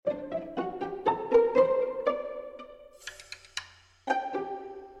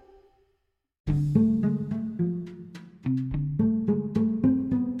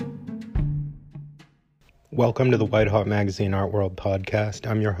Welcome to the White Hot Magazine Art World podcast.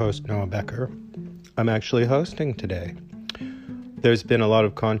 I'm your host, Noah Becker. I'm actually hosting today. There's been a lot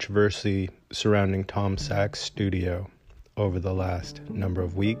of controversy surrounding Tom Sachs' studio over the last number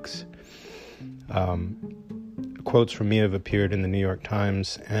of weeks. Quotes from me have appeared in the New York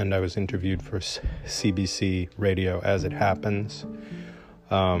Times, and I was interviewed for CBC Radio As It Happens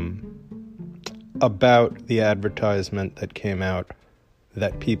about the advertisement that came out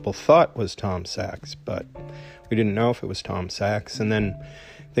that people thought was Tom Sachs, but we didn't know if it was Tom Sachs. And then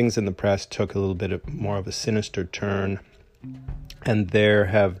things in the press took a little bit more of a sinister turn, and there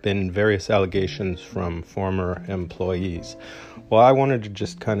have been various allegations from former employees. Well, I wanted to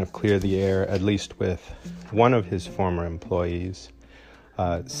just kind of clear the air, at least with one of his former employees.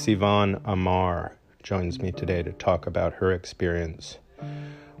 Sivan Amar joins me today to talk about her experience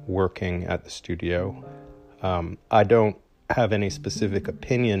working at the studio. I don't have any specific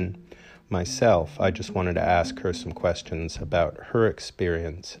opinion myself. I just wanted to ask her some questions about her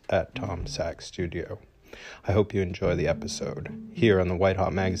experience at Tom Sachs Studio. I hope you enjoy the episode here on the White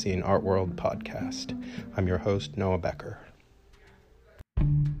Hot Magazine Art World podcast. I'm your host, Noah Becker.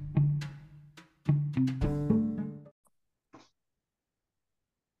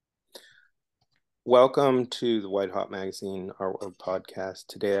 Welcome to the White Hot Magazine Art World podcast.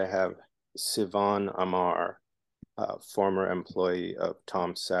 Today I have Sivan Amar, former employee of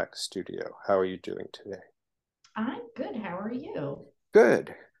Tom Sachs Studio. How are you doing today? I'm good. How are you?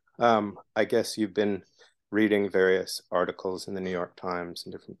 Good. I guess you've been reading various articles in the New York Times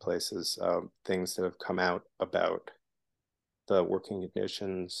and different places, things that have come out about the working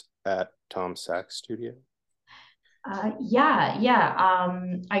conditions at Tom Sachs Studio. I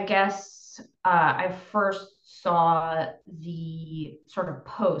guess I first saw the sort of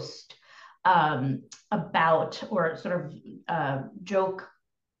post about, or sort of joke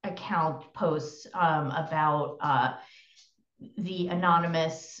account posts about the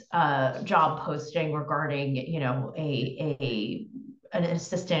anonymous job posting regarding, an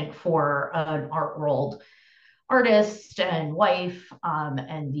assistant for an art world artist and wife,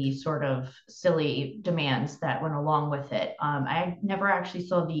 and the sort of silly demands that went along with it. I never actually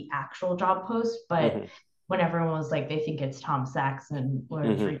saw the actual job post, but when everyone was like, they think it's Tom Sachs, and when I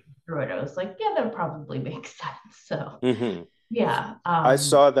was reading through it, I was like, yeah, that would probably make sense. So yeah. I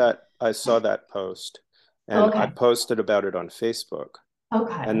saw that post, and I posted about it on Facebook.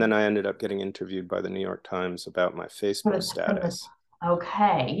 Okay. And then I ended up getting interviewed by the New York Times about my Facebook status.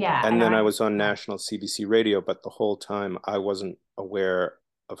 Okay, yeah. And then I was on national CBC radio, but the whole time I wasn't aware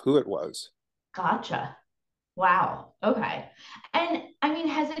of who it was. Gotcha. Wow. Okay. And I mean,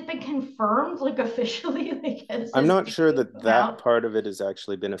 has it been confirmed, like, officially? I'm not sure that part of it has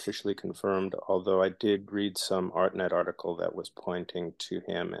actually been officially confirmed, although I did read some ArtNet article that was pointing to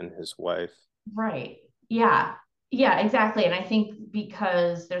him and his wife. Right. Yeah. Yeah, exactly. And I think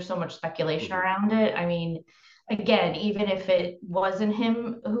because there's so much speculation around it, I mean, again, even if it wasn't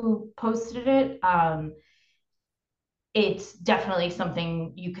him who posted it, it's definitely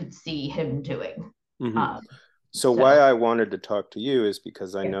something you could see him doing. So why I wanted to talk to you is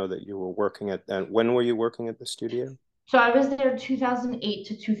because I know that you were working at that. When were you working at the studio? So I was there 2008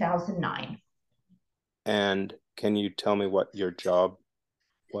 to 2009. And can you tell me what your job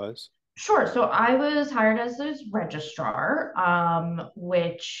was? Sure. So I was hired as a registrar,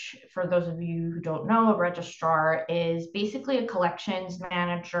 which, for those of you who don't know, a registrar is basically a collections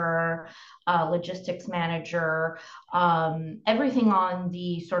manager, logistics manager, everything on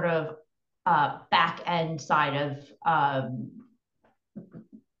the sort of back end side of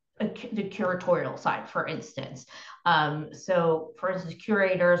the curatorial side, for instance. So, for instance,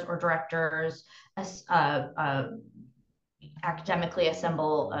 curators or directors academically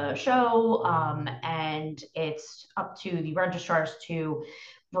assemble a show, and it's up to the registrars to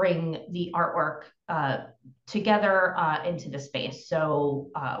bring the artwork together into the space.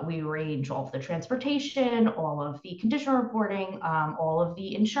 So we arrange all of the transportation, all of the condition reporting, all of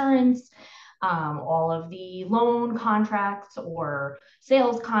the insurance, all of the loan contracts or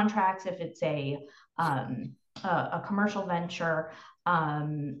sales contracts if it's a commercial venture,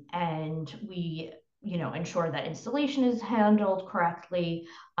 and we ensure that installation is handled correctly.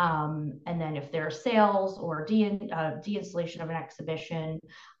 And then if there are sales or de-installation of an exhibition,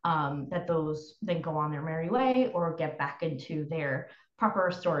 that those then go on their merry way or get back into their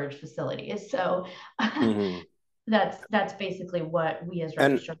proper storage facilities. So That's basically what we as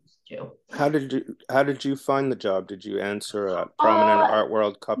And registrars do. how did you find the job? Did you answer a prominent Uh, art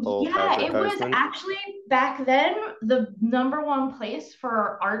world couple yeah, it was advertisement? actually back then the number one place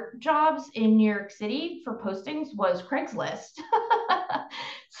for art jobs in New York City for postings was Craigslist.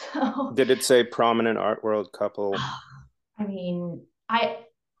 So, Did it say prominent art world couple? I mean,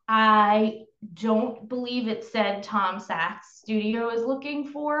 I don't believe it said Tom Sachs Studio is looking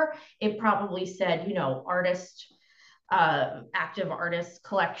for. It probably said, artist, active artist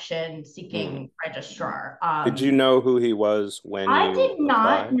collection Hmm. seeking registrar. Did you know who he was when I you did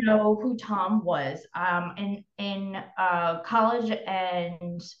not applied? know who Tom was. In college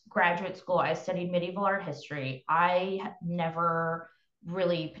and graduate school, I studied medieval art history. I never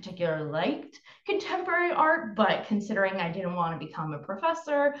really particularly liked contemporary art, but considering I didn't want to become a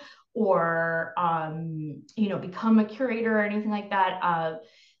professor or become a curator or anything like that,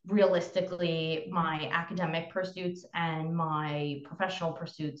 realistically, my academic pursuits and my professional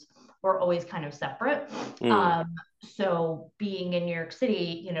pursuits were always kind of separate. Mm, So being in New York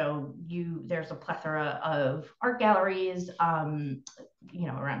City, there's a plethora of art galleries,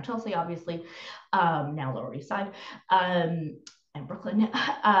 around Chelsea, obviously, now Lower East Side, and Brooklyn.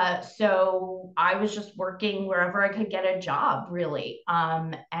 So I was just working wherever I could get a job, really.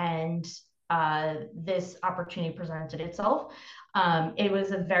 And this opportunity presented itself. It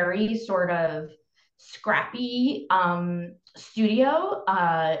was a very sort of scrappy studio,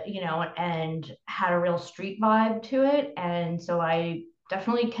 and had a real street vibe to it. And so I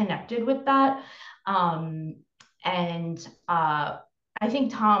definitely connected with that. Um, and I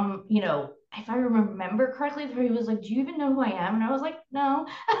think Tom, if I remember correctly, he was like, "Do you even know who I am?" And I was like, "No."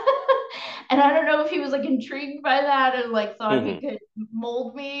 And I don't know if he was like intrigued by that and like thought he hmm could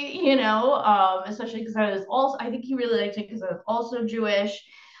mold me, especially because I think he really liked it because I was also Jewish.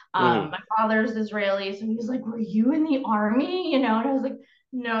 hmm My father's Israeli, so he was like, "Were you in the army?" And I was like,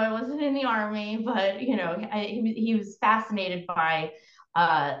 "No, I wasn't in the army," but he was fascinated by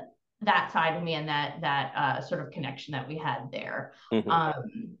uh, that side of me and that sort of connection that we had there. hmm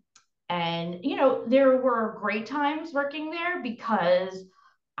Um, and there were great times working there because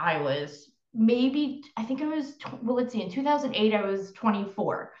I was maybe I think I was well, let's see, in 2008 I was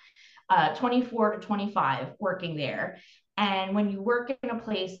 24 to 25 working there. And when you work in a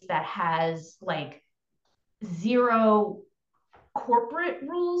place that has like zero corporate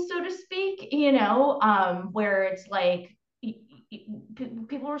rules, so to speak, where it's like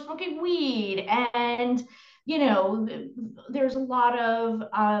people were smoking weed and there's a lot of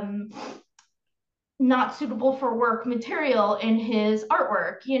not suitable for work material in his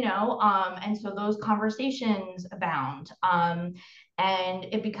artwork, and so those conversations abound. And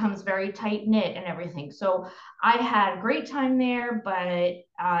it becomes very tight knit and everything. So I had a great time there, but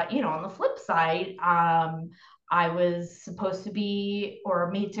on the flip side, I was supposed to be or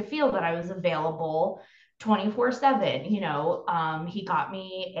made to feel that I was available 24/7. He got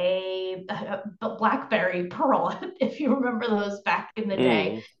me a BlackBerry Pearl, if you remember those back in the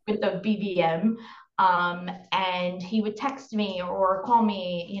day mm. with the BBM. And he would text me or call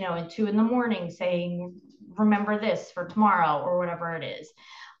me, at 2 in the morning saying, "Remember this for tomorrow," or whatever it is.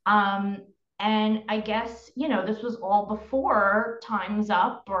 Um, and I guess, this was all before Time's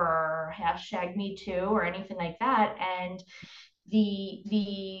Up or hashtag Me Too or anything like that. And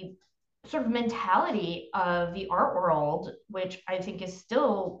the sort of mentality of the art world, which I think is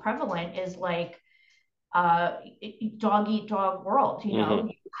still prevalent, is like uh, dog eat dog world. hmm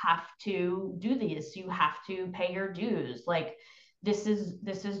You have to do this. You have to pay your dues. Like this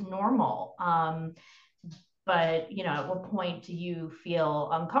is normal. But at what point do you feel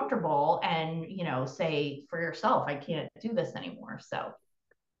uncomfortable and say for yourself, "I can't do this anymore"? So.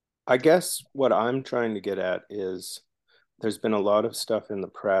 I guess what I'm trying to get at is there's been a lot of stuff in the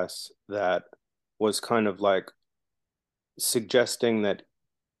press that was kind of like suggesting that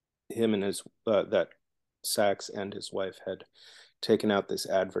that Sachs and his wife had taken out this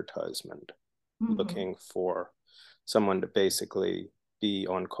advertisement Mm-hmm. looking for someone to basically be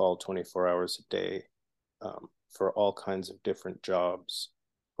on call 24 hours a day, for all kinds of different jobs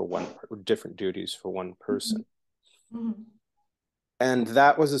for different duties for one person. Mm-hmm. And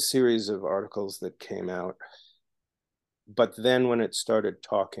that was a series of articles that came out. But then when it started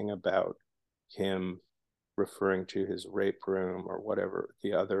talking about him referring to his rape room or whatever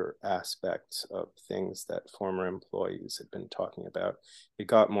the other aspects of things that former employees had been talking about, it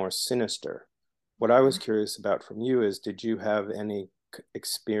got more sinister. What I was curious about from you is, did you have any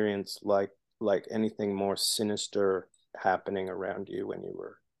experience like anything more sinister happening around you when you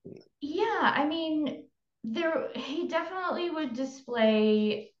were Yeah, I mean, there he definitely would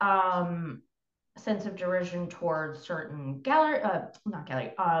display sense of derision towards certain gallery, not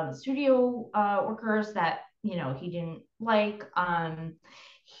gallery, studio workers that he didn't like.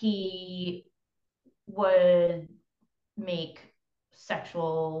 He would make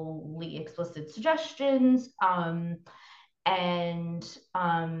sexually explicit suggestions, and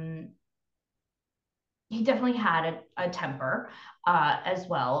he definitely had a temper as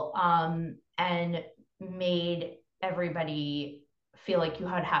well, and made everybody feel like you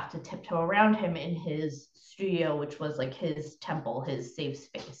would have to tiptoe around him in his studio, which was like his temple, his safe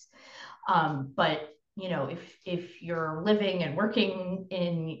space. But if you're living and working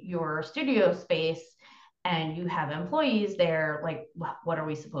in your studio space and you have employees there, like what are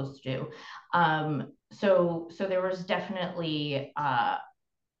we supposed to do? So there was definitely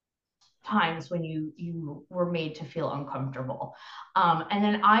times when you were made to feel uncomfortable. And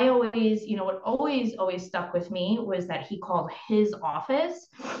then I always, what always stuck with me was that he called his office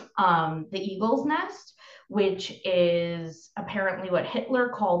the Eagle's Nest, which is apparently what Hitler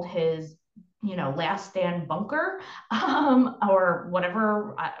called his last stand bunker, or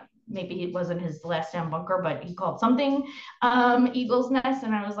whatever. Maybe it wasn't his last stand bunker, but he called something Eagle's Nest.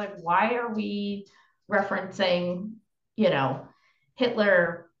 And I was like, why are we referencing, you know,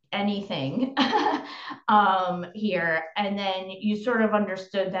 Hitler anything here? And then you sort of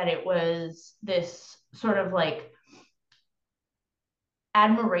understood that it was this sort of like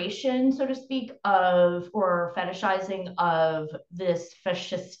admiration, so to speak, of or fetishizing of this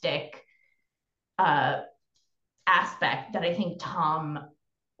fascistic uh, aspect that I think Tom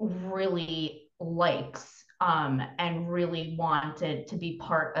really likes, and really wanted to be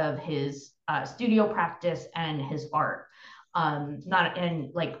part of his studio practice and his art. Not and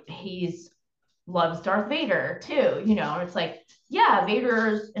like he's loves Darth Vader too. It's like, yeah,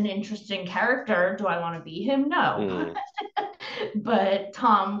 Vader's an interesting character. Do I want to be him? No. Mm. But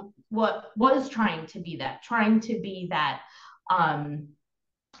Tom what was trying to be that um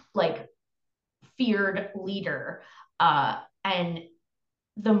like feared leader. And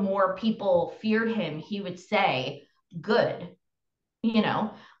the more people feared him, he would say, good,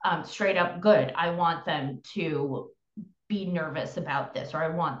 straight up good. I want them to be nervous about this, or I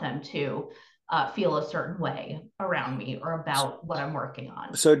want them to feel a certain way around me or about what I'm working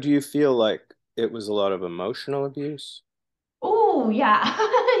on. So do you feel like it was a lot of emotional abuse? Oh, yeah.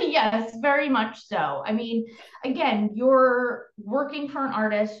 Yes, very much so. I mean, again, you're working for an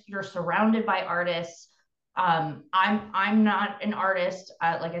artist, you're surrounded by artists. I'm not an artist.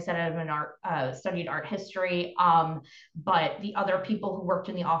 Like I said, I'm an art studied art history. But the other people who worked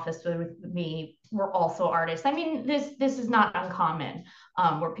in the office with me were also artists. I mean, this is not uncommon,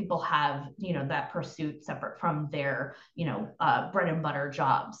 where people have that pursuit separate from their bread and butter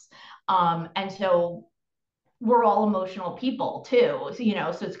jobs. And so we're all emotional people too.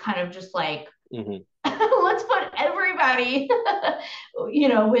 So it's kind of just like, Hmm. let's put everybody,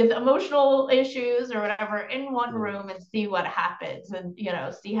 with emotional issues or whatever in one room and see what happens, and,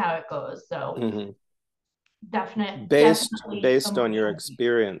 see how it goes. So Hmm. definitely Based on your emotional.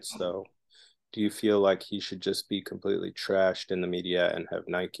 experience, though, do you feel like he should just be completely trashed in the media and have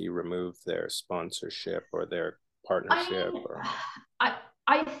Nike remove their sponsorship or their I partnership? mean, Or I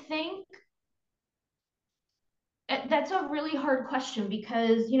I think that's a really hard question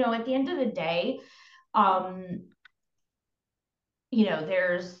because, at the end of the day, um,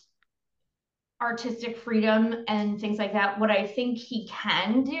 there's artistic freedom and things like that. What I think he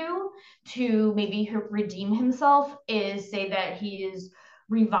can do to maybe redeem himself is say that he is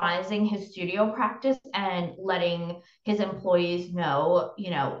revising his studio practice and letting his employees know,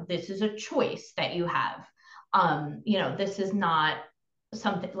 this is a choice that you have. This is not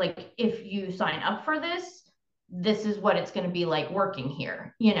something like, if you sign up for this, this is what it's going to be like working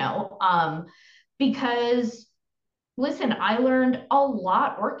here, because listen, I learned a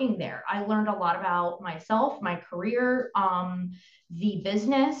lot working there. I learned a lot about myself, my career, the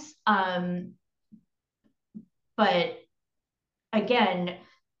business. But again,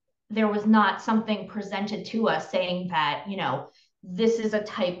 there was not something presented to us saying that, this is a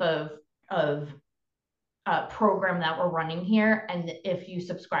type of program that we're running here. And if you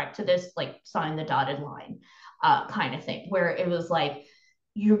subscribe to this, like sign the dotted line, kind of thing, where it was like,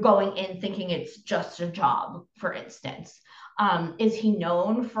 you're going in thinking it's just a job, for instance. Is he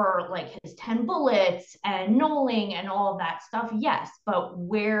known for like his 10 bullets and knolling and all of that stuff? Yes. But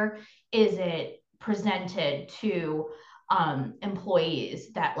where is it presented to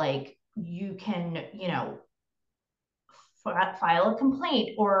employees that like you can, file a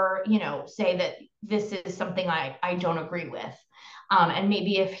complaint, or say that this is something I don't agree with? And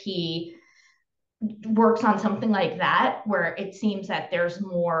maybe if he works on something like that where it seems that there's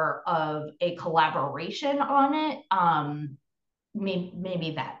more of a collaboration on it.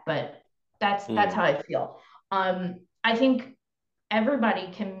 Maybe that, but that's Mm, how I feel. I think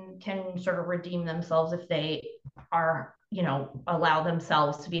everybody can sort of redeem themselves if they are, allow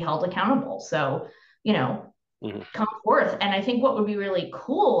themselves to be held accountable. So, you know, mhm. come forth. And I think what would be really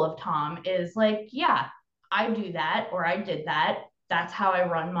cool of Tom is like, yeah, I do that or I did that. That's how I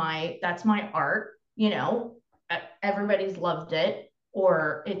run that's my art, everybody's loved it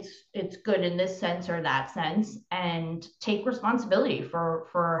or it's good in this sense or that sense and take responsibility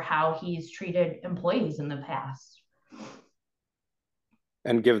for how he's treated employees in the past.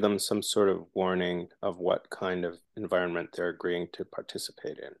 And give them some sort of warning of what kind of environment they're agreeing to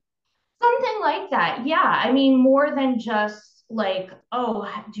participate in. Something like that. Yeah. I mean, more than just like,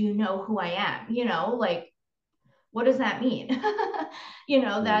 oh, do you know who I am? Like what does that mean?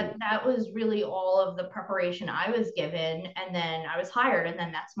 Mm, That was really all of the preparation I was given, and then I was hired, and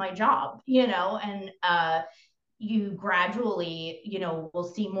then that's my job, and you gradually,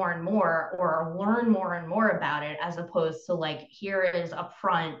 will see more and more or learn more and more about it as opposed to like, here is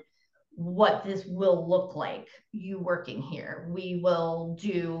upfront what this will look like you working here. We will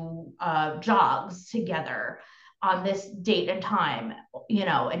do jogs together on this date and time,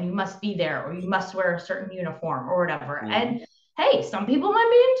 and you must be there or you must wear a certain uniform or whatever. mm. And hey, some people might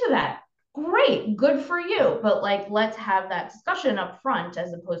be into that. Great, good for you. But like, let's have that discussion up front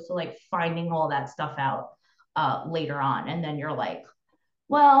as opposed to like finding all that stuff out later on. And then you're like,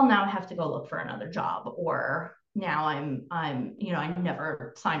 well, now I have to go look for another job or now I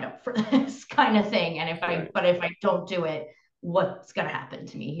never signed up for this kind of thing. And Right, if I don't do it, what's going to happen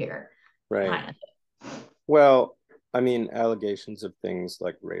to me here? right. Kind of Well, I mean, allegations of things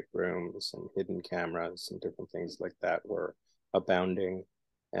like rape rooms and hidden cameras and different things like that were abounding.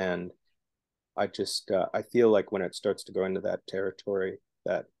 And I feel like when it starts to go into that territory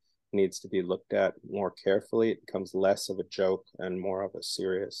that needs to be looked at more carefully, it becomes less of a joke and more of a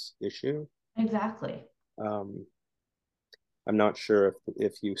serious issue. exactly. Um, I'm not sure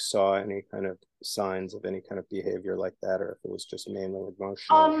if you saw any kind of signs of any kind of behavior like that, or if it was just mainly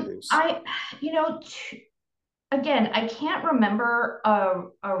emotional abuse. I, you know, again, I can't remember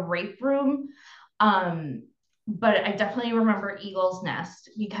a rape room. Um, but I definitely remember Eagle's Nest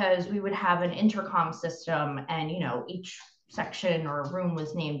because we would have an intercom system and, each section or room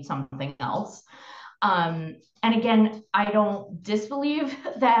was named something else. And again, I don't disbelieve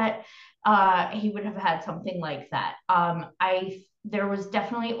that he would have had something like that. There was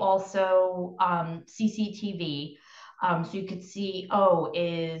definitely also CCTV. So you could see, oh,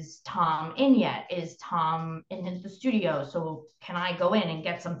 is Tom in yet? Is Tom in the studio? So can I go in and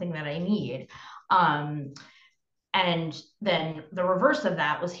get something that I need? Um, and then the reverse of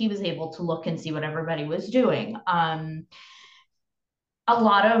that was he was able to look and see what everybody was doing. A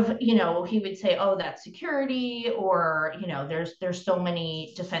lot of, he would say, oh, that's security, or there's so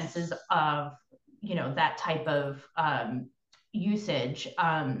many defenses of that type of usage.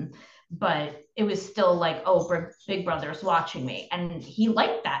 But it was still like, oh, big brother's watching me, and he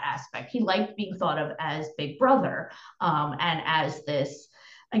liked that aspect. He liked being thought of as big brother, and as this,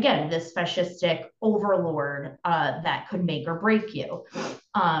 again, this fascistic overlord that could make or break you.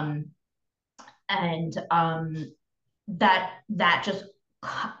 um, and that just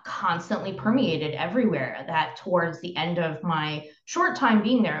constantly permeated everywhere. That towards the end of my short time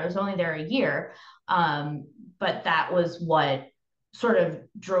being there, I was only there a year, but that was what sort of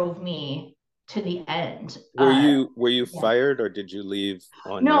drove me to the end. Were you Yeah. fired or did you leave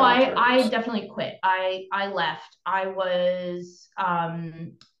on No, your own I terms? definitely quit. I left. I was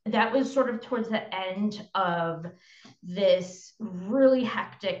that was sort of towards the end of this really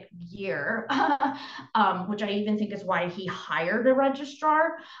hectic year, which I even think is why he hired a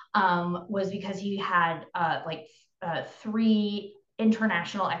registrar, was because he had like three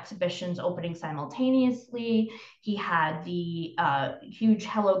international exhibitions opening simultaneously. He had the huge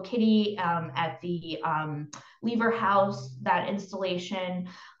Hello Kitty at the Lever House, that installation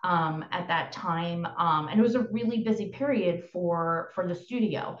at that time, and it was a really busy period for the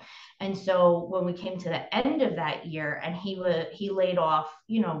studio. And so when we came to the end of that year, and he laid off,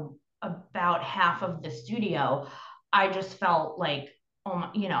 about half of the studio, I just felt like, oh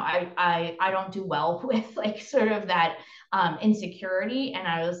my, I don't do well with like sort of that insecurity, and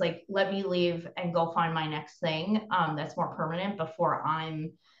I was like, let me leave and go find my next thing that's more permanent before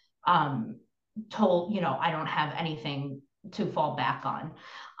I'm um, told, I don't have anything to fall back on.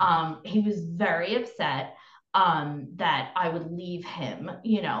 He was very upset. that I would leave him,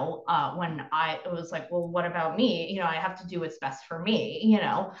 when it was like, well, what about me? I have to do what's best for me,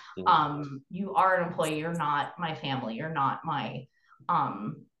 Mm. you are an employee, you're not my family, you're not my,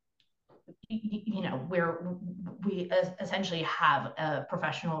 um, where we essentially have a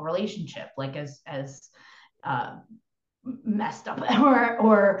professional relationship, like as uh, messed up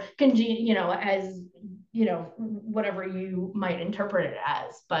or as whatever you might interpret it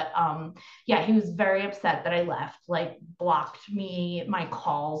as. But yeah, he was very upset that I left, like blocked me my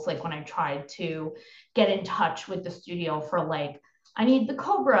calls, like when I tried to get in touch with the studio for like, I need the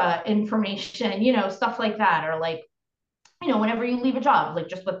Cobra information, stuff like that, or like, whenever you leave a job, like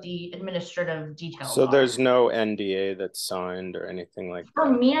just what the administrative details So are. there's no NDA that's signed or anything like For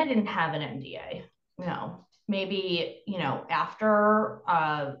that. me, I didn't have an NDA. No, maybe, after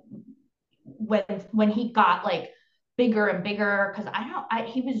when he got like bigger and bigger, because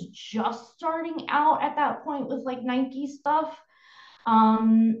he was just starting out at that point with like Nike stuff.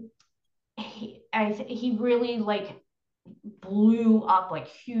 Um, he really like blew up, like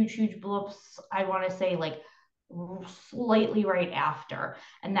huge blew ups. I want to say like slightly right after,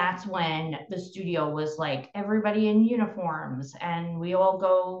 and that's when the studio was like everybody in uniforms and we all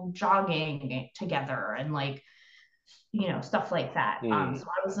go jogging together and like stuff like that. Mm. So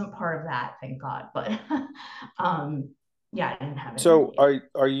I wasn't part of that, thank God. But um, yeah, I didn't have an So NDA.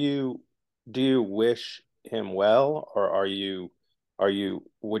 are you do you wish him well, or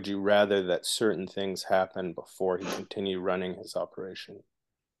would you rather that certain things happen before he continue running his operation?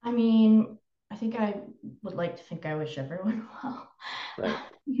 I mean, I think I would like to think I wish everyone well. Right.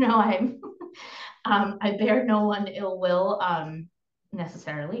 I'm I bear no one ill will,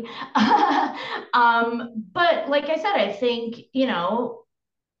 necessarily. But like I said, I think,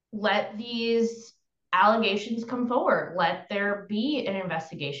 let these allegations come forward. Let there be an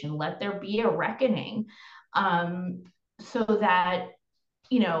investigation. Let there be a reckoning, um, so that,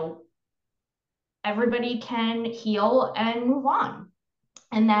 you know, everybody can heal and move on.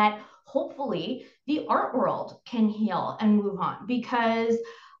 And that hopefully the art world can heal and move on, because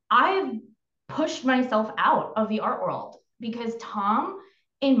I've pushed myself out of the art world because Tom,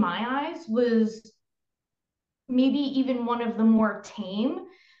 in my eyes, was maybe even one of the more tame,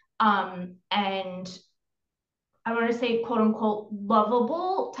 and I want to say quote unquote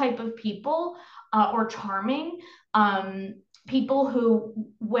lovable type of people, or charming, um, people who,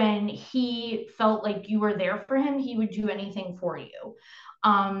 when he felt like you were there for him, he would do anything for you.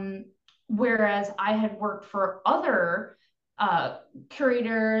 Um, Whereas I had worked for other uh,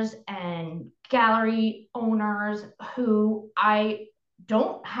 curators and gallery owners who I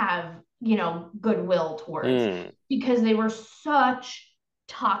don't have, goodwill towards, Mm. because they were such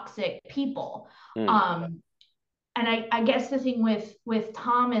toxic people. Mm. Um, and I guess the thing with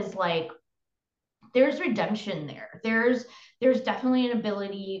Tom is like there's redemption there. There's definitely an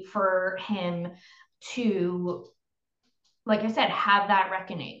ability for him to, like I said, have that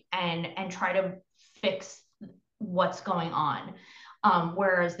reckoning and try to fix what's going on.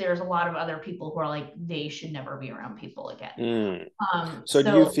 Whereas there's a lot of other people who are like they should never be around people again. Mm. So do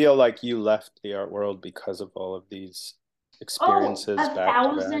you So feel like you left the art world because of all of these oh, experiences back to back?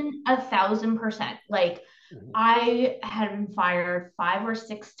 a 1,000%. Like Mhm. I had been fired 5 or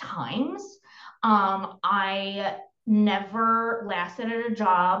 6 times. I never lasted at a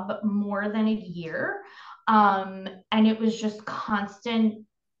job more than a year. And it was just constant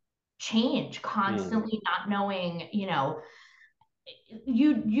change, Mm. constantly not knowing,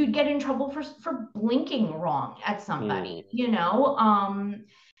 you'd get in trouble for blinking wrong at somebody, Mm.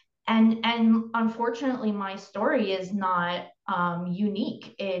 and unfortunately my story is not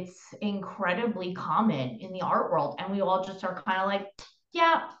unique. It's incredibly common in the art world, and we all just are kind of like,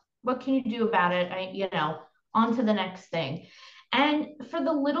 yeah, what can you do about it? On to the next thing. And for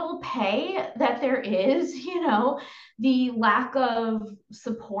the little pay that there is, the lack of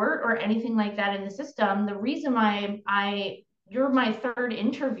support or anything like that in the system, the reason I you're my third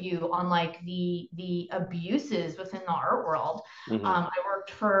interview on like the abuses within the art world. Hmm. I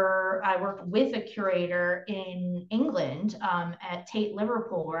worked with a curator in England, at Tate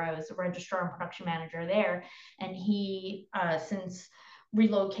Liverpool, where I was a registrar and production manager there, and he since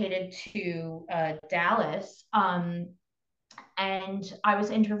relocated to Dallas, and I was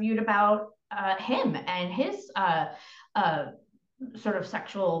interviewed about him and his uh, sort of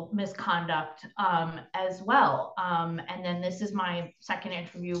sexual misconduct, as well. And then this is my second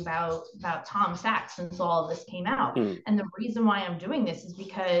interview about Tom Sachs since all of this came out. Mm. And the reason why I'm doing this is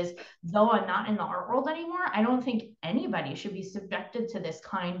because though I'm not in the art world anymore, I don't think anybody should be subjected to this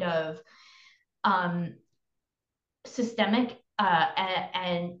kind of um, systemic,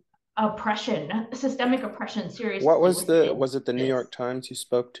 and systemic oppression What seriously was the, within was it the New this. York Times you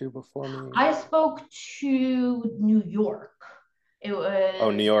spoke to before me? I spoke to New York. It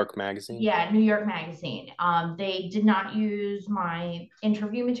Oh, New was, York Magazine? yeah, New York Magazine. They did not use my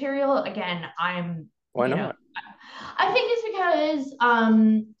interview material. Again, Why you know, not? I think it's because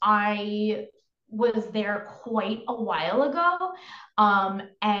I was there quite a while ago,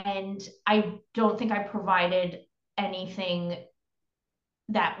 and I don't think I provided anything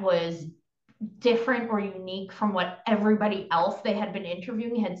that was different or unique from what everybody else they had been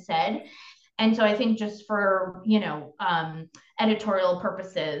interviewing had said. And so I think just for, editorial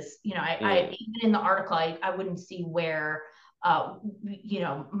purposes, Mm, even in the article, I wouldn't see where,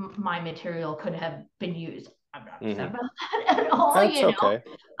 my material could have been used. I'm not upset hmm. about that at all, That's okay.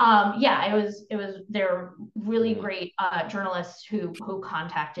 yeah, they're really Mm, great journalists who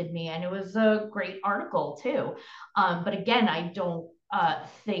contacted me, and it was a great article too. But again, I don't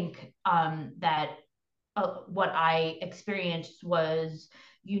think that what I experienced was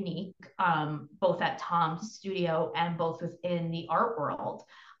unique, both at Tom's studio and both within the art world.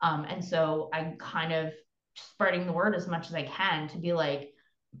 And so I'm kind of spreading the word as much as I can to be like,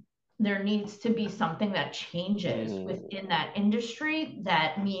 there needs to be something that changes mm, within that industry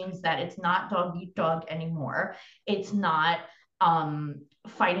that means that it's not dog eat dog anymore. It's not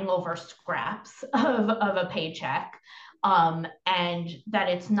fighting over scraps of a paycheck, and that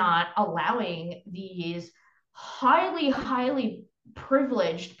it's not allowing these highly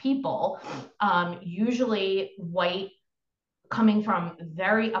privileged people, usually white, coming from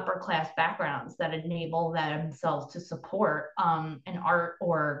very upper class backgrounds that enable themselves to support an art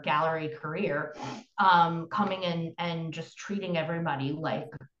or gallery career, coming in and just treating everybody like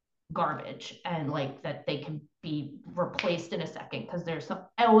garbage, and like that they can be replaced in a second because there's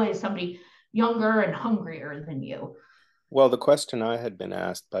always somebody younger and hungrier than you. Well, the question I had been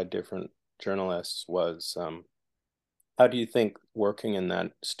asked by different journalists was, how do you think working in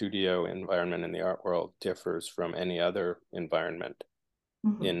that studio environment in the art world differs from any other environment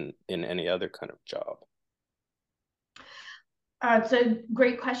Mm-hmm. in any other kind of job? It's a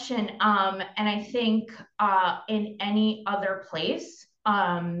great question. And I think in any other place,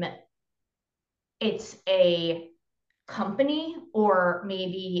 it's a company or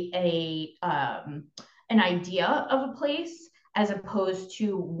maybe an idea of a place as opposed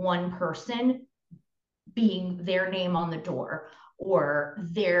to one person being their name on the door or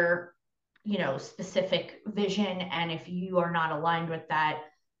their specific vision, and if you are not aligned with that,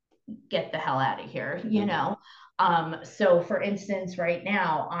 get the hell out of here, Hmm. so for instance, right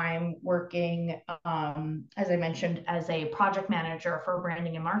now I'm working, as I mentioned, as a project manager for a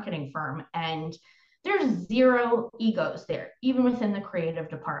branding and marketing firm, and there's zero egos there, even within the creative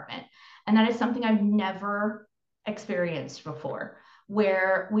department. And that is something I've never experienced before,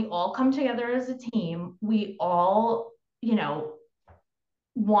 where we all come together as a team. We all,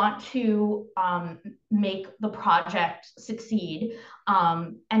 want to make the project succeed.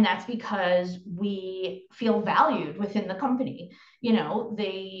 And that's because we feel valued within the company.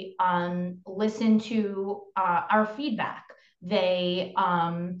 They listen to our feedback. They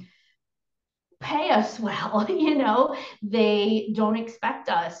pay us well. They don't expect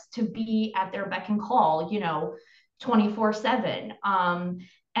us to be at their beck and call, 24/7.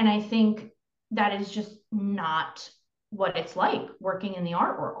 And I think that is just not what it's like working in the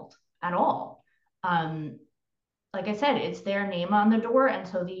art world at all. Um, like I said, it's their name on the door, and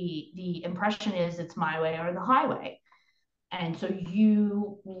so the impression is it's my way or the highway. And so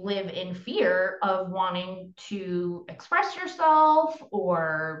you live in fear of wanting to express yourself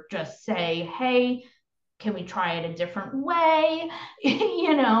or just say, hey, can we try it a different way?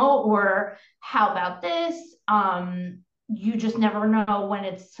 Or how about this? You just never know when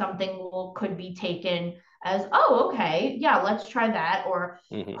it's something could be taken as, oh, okay, yeah, let's try that. Or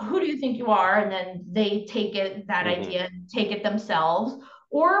Hmm. who do you think you are? And then they take that Hmm. idea and take it themselves.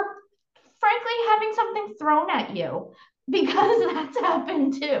 Or frankly, having something thrown at you, because that's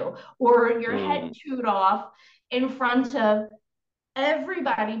happened too. Or your head Mm. chewed off in front of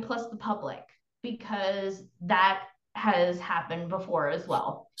everybody plus the public, because that has happened before as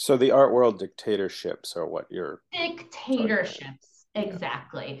well. So the art world dictatorships are what you're targeting. Dictatorships, Yeah.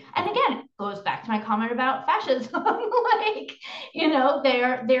 exactly. And Hmm. again, it goes back to my comment about fascism. Like,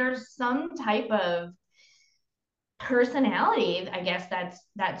 there's some type of personality, I guess,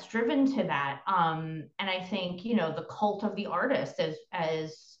 that's driven to that. And I think, the cult of the artist, as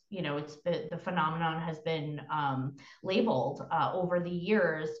it's the phenomenon has been labeled over the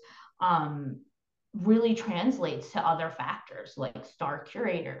years. really translates to other factors like star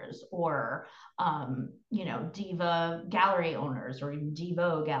curators or diva gallery owners or even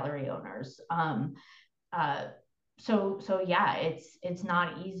devo gallery owners. Uh, so yeah, it's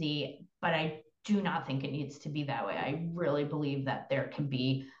not easy, but I do not think it needs to be that way. I really believe that there can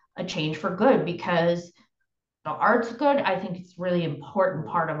be a change for good because the art's good. I think it's really important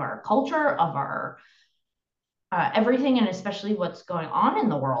part of our culture, of our everything, and especially what's going on in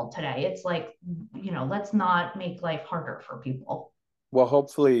the world today. It's like, let's not make life harder for people. Well,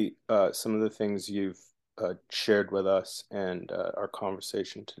 hopefully, some of the things you've shared with us and our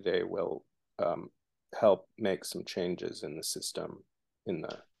conversation today will help make some changes in the system in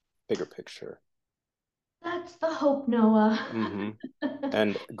the bigger picture. That's the hope, Noah. Hmm.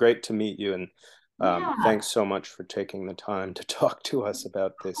 And great to meet you. And Yeah, thanks so much for taking the time to talk to us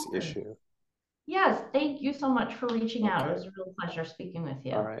about of this course. issue. Yes, thank you so much for reaching out. It Okay. was a real pleasure speaking with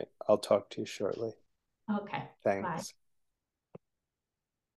All you. right. I'll talk to you shortly. Okay, bye. Thanks.